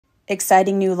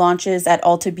exciting new launches at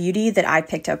Ulta Beauty that I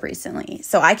picked up recently.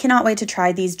 So I cannot wait to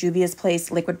try these Juvia's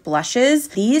Place liquid blushes.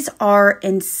 These are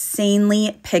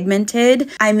insanely pigmented.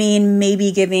 I mean,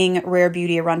 maybe giving Rare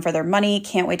Beauty a run for their money.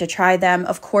 Can't wait to try them.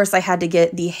 Of course, I had to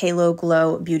get the Halo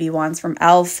Glow beauty wands from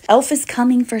e.l.f. e.l.f. is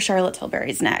coming for Charlotte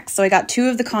Tilbury's next. So I got 2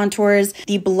 of the contours.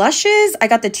 The blushes, I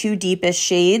got the 2 deepest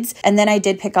shades, and then I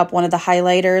did pick up one of the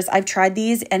highlighters. I've tried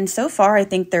these, and so far I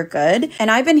think they're good.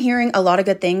 And I've been hearing a lot of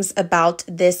good things about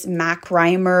this MAC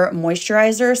Primer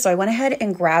moisturizer, so I went ahead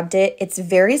and grabbed it. It's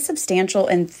very substantial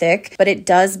and thick, but it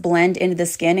does blend into the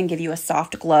skin and give you a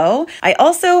soft glow. I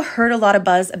also heard a lot of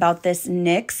buzz about this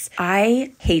NYX.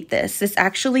 I hate this. This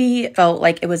actually felt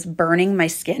like it was burning my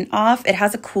skin off. It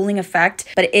has a cooling effect,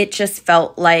 but it just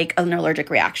felt like an allergic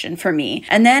reaction for me.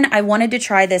 And then I wanted to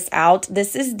try this out.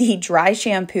 This is the Dry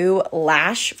Shampoo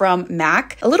Lash from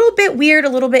MAC. A little bit weird, a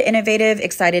little bit innovative,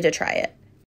 excited to try it.